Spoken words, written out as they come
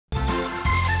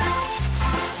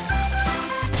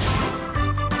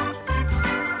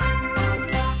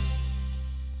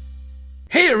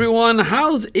everyone,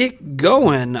 how's it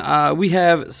going? We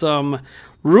have some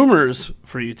rumors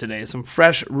for you today, some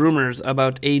fresh rumors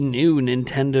about a new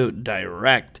Nintendo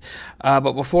Direct.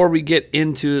 But before we get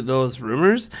into those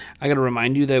rumors, I gotta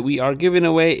remind you that we are giving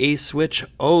away a Switch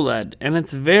OLED, and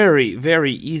it's very,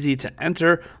 very easy to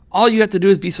enter. All you have to do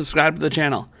is be subscribed to the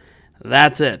channel.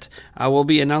 That's it. I will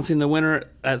be announcing the winner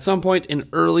at some point in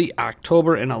early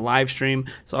October in a live stream,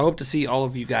 so I hope to see all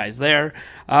of you guys there.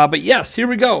 But yes, here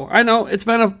we go. I know it's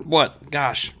been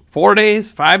 4 days,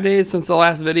 5 days since the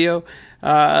last video.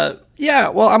 Yeah,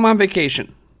 well, I'm on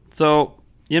vacation, so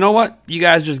you know what? You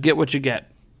guys just get what you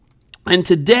get. And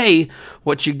today,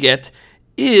 what you get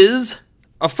is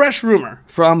a fresh rumor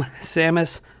from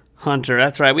Samus Hunter.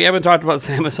 That's right. We haven't talked about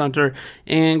Samus Hunter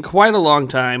in quite a long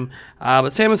time, but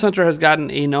Samus Hunter has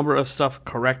gotten a number of stuff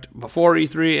correct before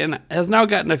E3 and has now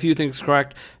gotten a few things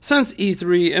correct since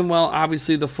E3, and well,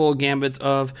 obviously the full gambit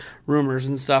of rumors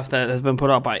and stuff that has been put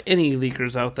out by any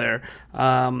leakers out there,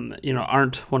 aren't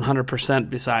 100%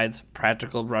 besides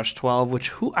Practical Brush 12,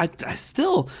 which I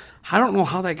don't know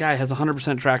how that guy has a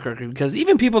 100% track record, because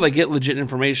even people that get legit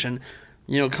information,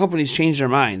 companies change their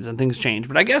minds and things change.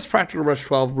 But I guess Practical Brush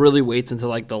 12 really waits until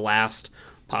like the last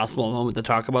possible moment to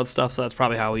talk about stuff, so that's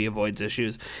probably how he avoids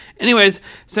issues. Anyways,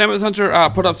 Samus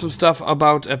Hunter put up some stuff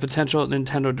about a potential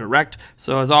Nintendo Direct.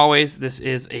 So as always, this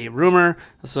is a rumor,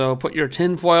 so put your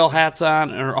tinfoil hats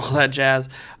on or all that jazz.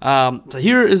 So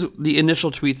here is the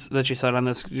initial tweets that she said on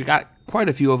this. You got quite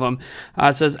a few of them.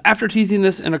 It says, after teasing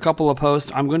this in a couple of posts,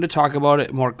 I'm going to talk about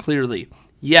it more clearly.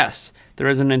 Yes, there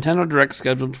is a Nintendo Direct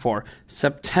scheduled for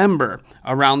September,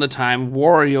 around the time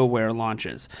WarioWare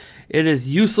launches. It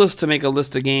is useless to make a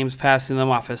list of games, passing them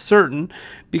off as certain,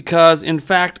 because in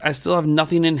fact I still have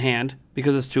nothing in hand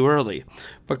because it's too early.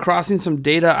 But crossing some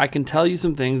data, I can tell you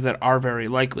some things that are very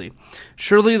likely.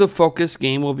 Surely the focus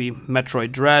game will be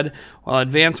Metroid Dread, while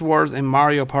Advance Wars and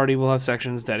Mario Party will have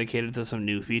sections dedicated to some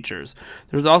new features.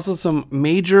 There's also some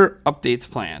major updates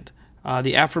planned.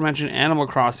 The aforementioned Animal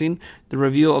Crossing, the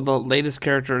reveal of the latest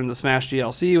character in the Smash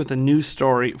DLC with a new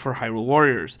story for Hyrule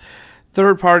Warriors.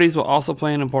 Third parties will also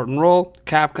play an important role.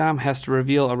 Capcom has to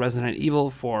reveal a Resident Evil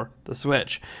for the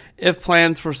Switch. If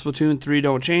plans for Splatoon 3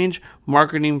 don't change,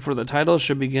 marketing for the title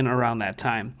should begin around that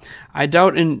time. I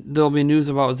doubt there'll be news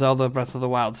about Zelda Breath of the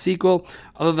Wild sequel,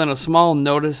 other than a small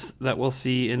notice that we'll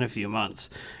see in a few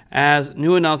months. As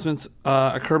new announcements,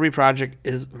 a Kirby project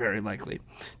is very likely.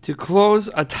 To close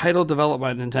a title developed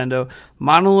by Nintendo,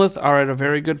 Monolith are at a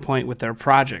very good point with their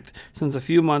project, since a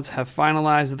few months have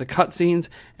finalized the cutscenes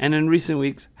and in recent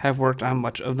weeks have worked on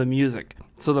much of the music.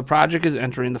 So the project is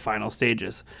entering the final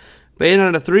stages.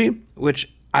 Bayonetta 3,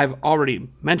 which I've already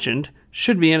mentioned,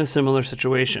 should be in a similar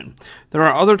situation. There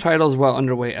are other titles well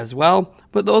underway as well,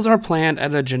 but those are planned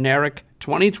at a generic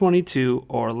 2022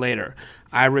 or later.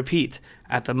 I repeat,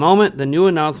 at the moment, the new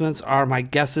announcements are my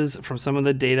guesses from some of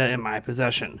the data in my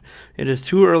possession. It is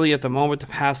too early at the moment to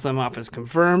pass them off as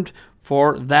confirmed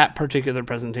for that particular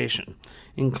presentation.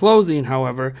 In closing,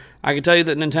 however, I can tell you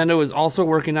that Nintendo is also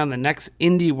working on the next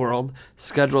Indie World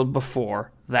scheduled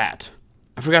before that.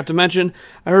 I forgot to mention,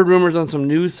 I heard rumors on some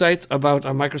news sites about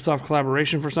a Microsoft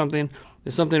collaboration for something.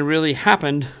 If something really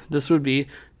happened, this would be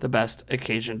the best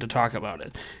occasion to talk about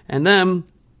it. And then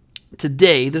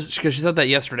today, because she said that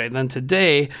yesterday, then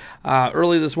today,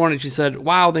 early this morning, she said,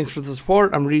 wow, thanks for the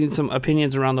support. I'm reading some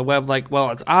opinions around the web like,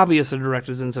 well, it's obvious a Direct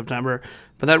is in September,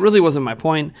 but that really wasn't my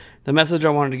point. The message I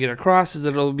wanted to get across is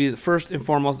that it'll be first and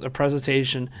foremost a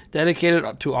presentation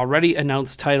dedicated to already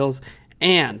announced titles,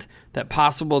 and that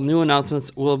possible new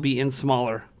announcements will be in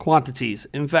smaller quantities.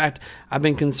 In fact, I've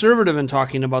been conservative in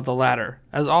talking about the latter.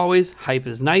 As always, hype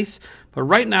is nice, but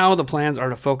right now the plans are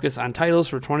to focus on titles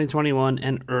for 2021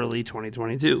 and early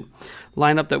 2022.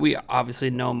 Lineup that we obviously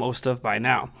know most of by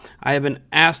now. I have been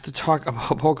asked to talk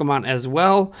about Pokemon as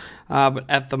well, but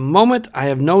at the moment I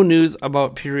have no news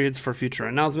about periods for future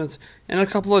announcements. In a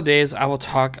couple of days I will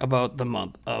talk about the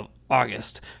month of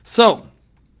August. So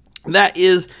that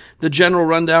is the general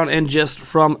rundown and gist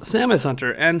from Samus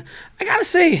Hunter. And I gotta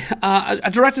say,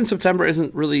 a Direct in September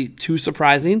isn't really too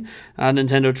surprising.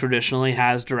 Nintendo traditionally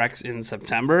has Directs in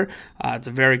September. It's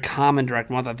a very common Direct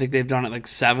month. I think they've done it like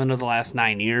 7 of the last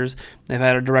 9 years. They've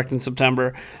had a Direct in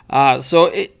September.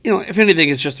 So, if anything,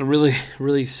 it's just a really,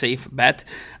 really safe bet.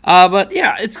 But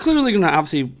yeah, it's clearly going to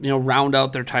obviously, round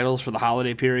out their titles for the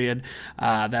holiday period.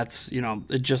 That's,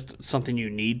 it's just something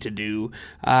you need to do.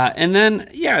 And then,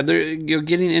 yeah, they're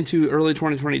getting into early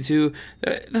 2022.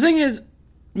 The thing is,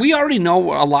 we already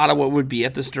know a lot of what would be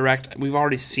at this Direct. We've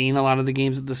already seen a lot of the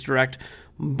games at this Direct,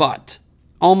 but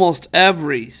almost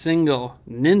every single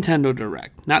Nintendo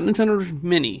Direct, not Nintendo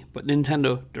Mini, but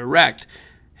Nintendo Direct,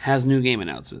 has new game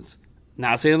announcements.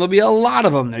 Not saying there'll be a lot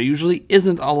of them. There usually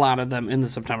isn't a lot of them in the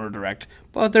September Direct,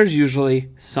 but there's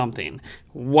usually something.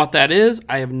 What that is,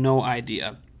 I have no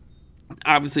idea.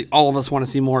 Obviously, all of us want to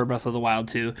see more Breath of the Wild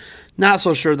 2. Not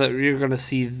so sure that you're going to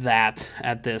see that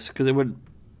at this, because it would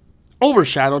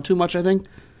overshadow too much, I think.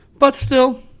 But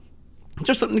still,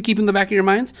 just something to keep in the back of your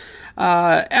minds.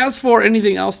 As for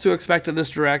anything else to expect at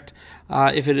this Direct,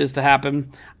 if it is to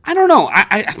happen, I don't know.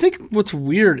 I think what's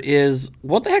weird is,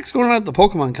 what the heck's going on at the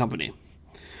Pokemon Company?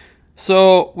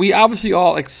 So we obviously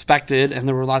all expected, and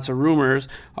there were lots of rumors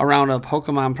around a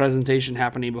Pokemon presentation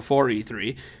happening before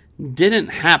E3. Didn't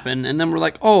happen, and then we're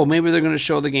like, oh, maybe they're going to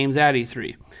show the games at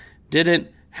E3. Didn't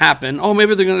happen. Oh,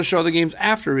 maybe they're going to show the games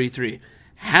after E3.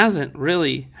 Hasn't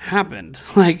really happened.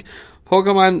 Like,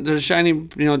 Pokemon, the Shining,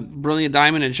 Brilliant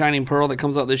Diamond and Shining Pearl that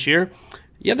comes out this year,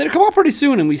 yeah, they come out pretty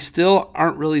soon, and we still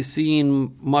aren't really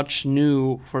seeing much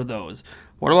new for those.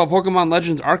 What about Pokemon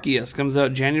Legends Arceus? Comes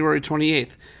out January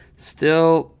 28th.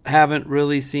 Still haven't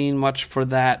really seen much for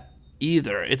that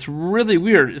either. It's really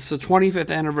weird. It's the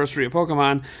 25th anniversary of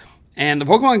Pokemon, and the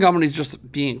Pokemon Company's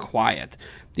just being quiet.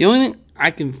 The only thing I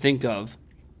can think of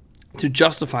to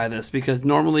justify this, because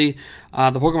normally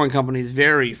the Pokemon Company is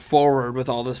very forward with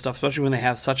all this stuff, especially when they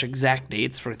have such exact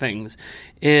dates for things,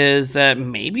 is that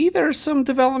maybe there's some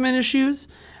development issues.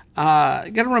 You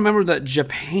got to remember that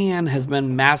Japan has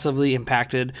been massively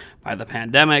impacted by the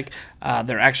pandemic.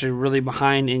 They're actually really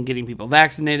behind in getting people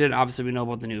vaccinated. Obviously, we know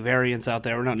about the new variants out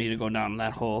there. We don't need to go down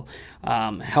that whole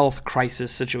health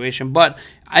crisis situation. But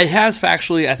it has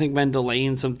factually, I think, been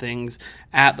delaying some things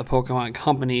at the Pokemon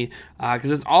Company,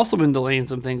 because it's also been delaying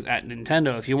some things at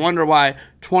Nintendo. If you wonder why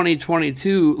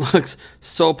 2022 looks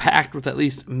so packed with at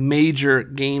least major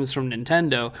games from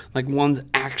Nintendo, like ones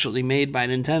actually made by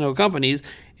Nintendo companies,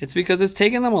 it's because it's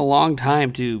taken them a long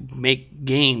time to make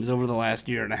games over the last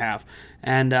year and a half.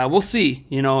 And we'll see,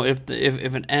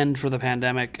 if an end for the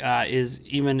pandemic is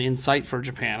even in sight for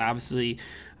Japan. Obviously,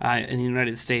 in the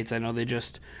United States, I know the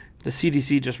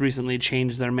CDC just recently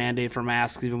changed their mandate for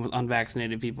masks, even with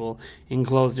unvaccinated people in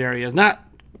closed areas. Not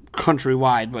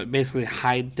countrywide, but basically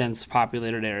high, dense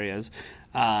populated areas.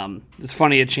 It's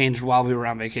funny, it changed while we were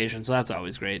on vacation, so that's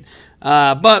always great.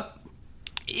 But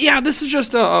yeah, this is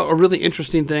just a really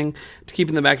interesting thing to keep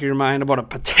in the back of your mind about a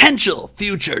potential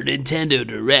future Nintendo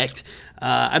Direct.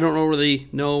 I don't really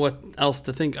know what else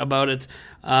to think about it,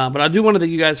 but I do want to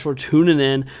thank you guys for tuning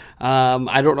in.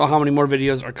 I don't know how many more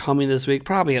videos are coming this week,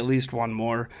 probably at least one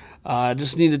more.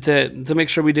 Just needed to make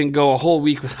sure we didn't go a whole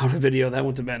week without a video. That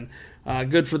wouldn't have been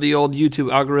good for the old YouTube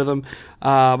algorithm.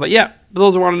 But yeah, for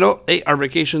those who want to know, hey, our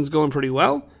vacation's going pretty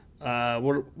well.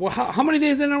 How many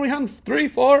days in are we on? 3,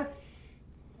 4?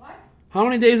 How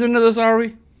many days into this are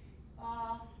we?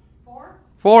 4.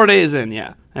 4 days in,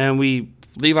 yeah. And we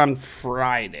leave on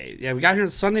Friday. Yeah, we got here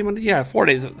Sunday, Monday. Yeah, 4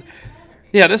 days.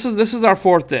 Yeah, this is our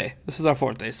 4th day. This is our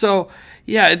 4th day. So,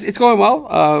 yeah, it's going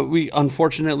well. We,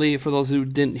 unfortunately, for those who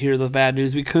didn't hear the bad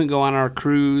news, we couldn't go on our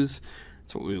cruise.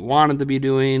 That's what we wanted to be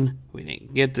doing. We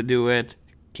didn't get to do it.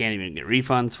 Can't even get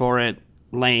refunds for it.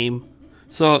 Lame.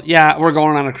 So, yeah, we're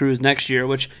going on a cruise next year,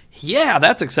 which, yeah,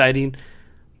 that's exciting.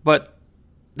 But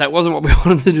that wasn't what we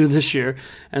wanted to do this year,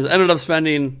 and ended up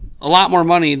spending a lot more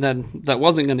money than that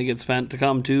wasn't going to get spent to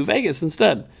come to Vegas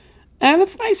instead. And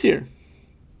it's nice here.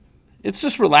 It's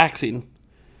just relaxing.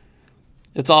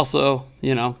 It's also,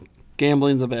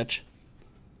 gambling's a bitch.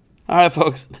 All right,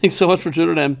 folks. Thanks so much for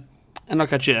tuning in, and I'll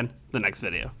catch you in the next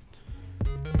video.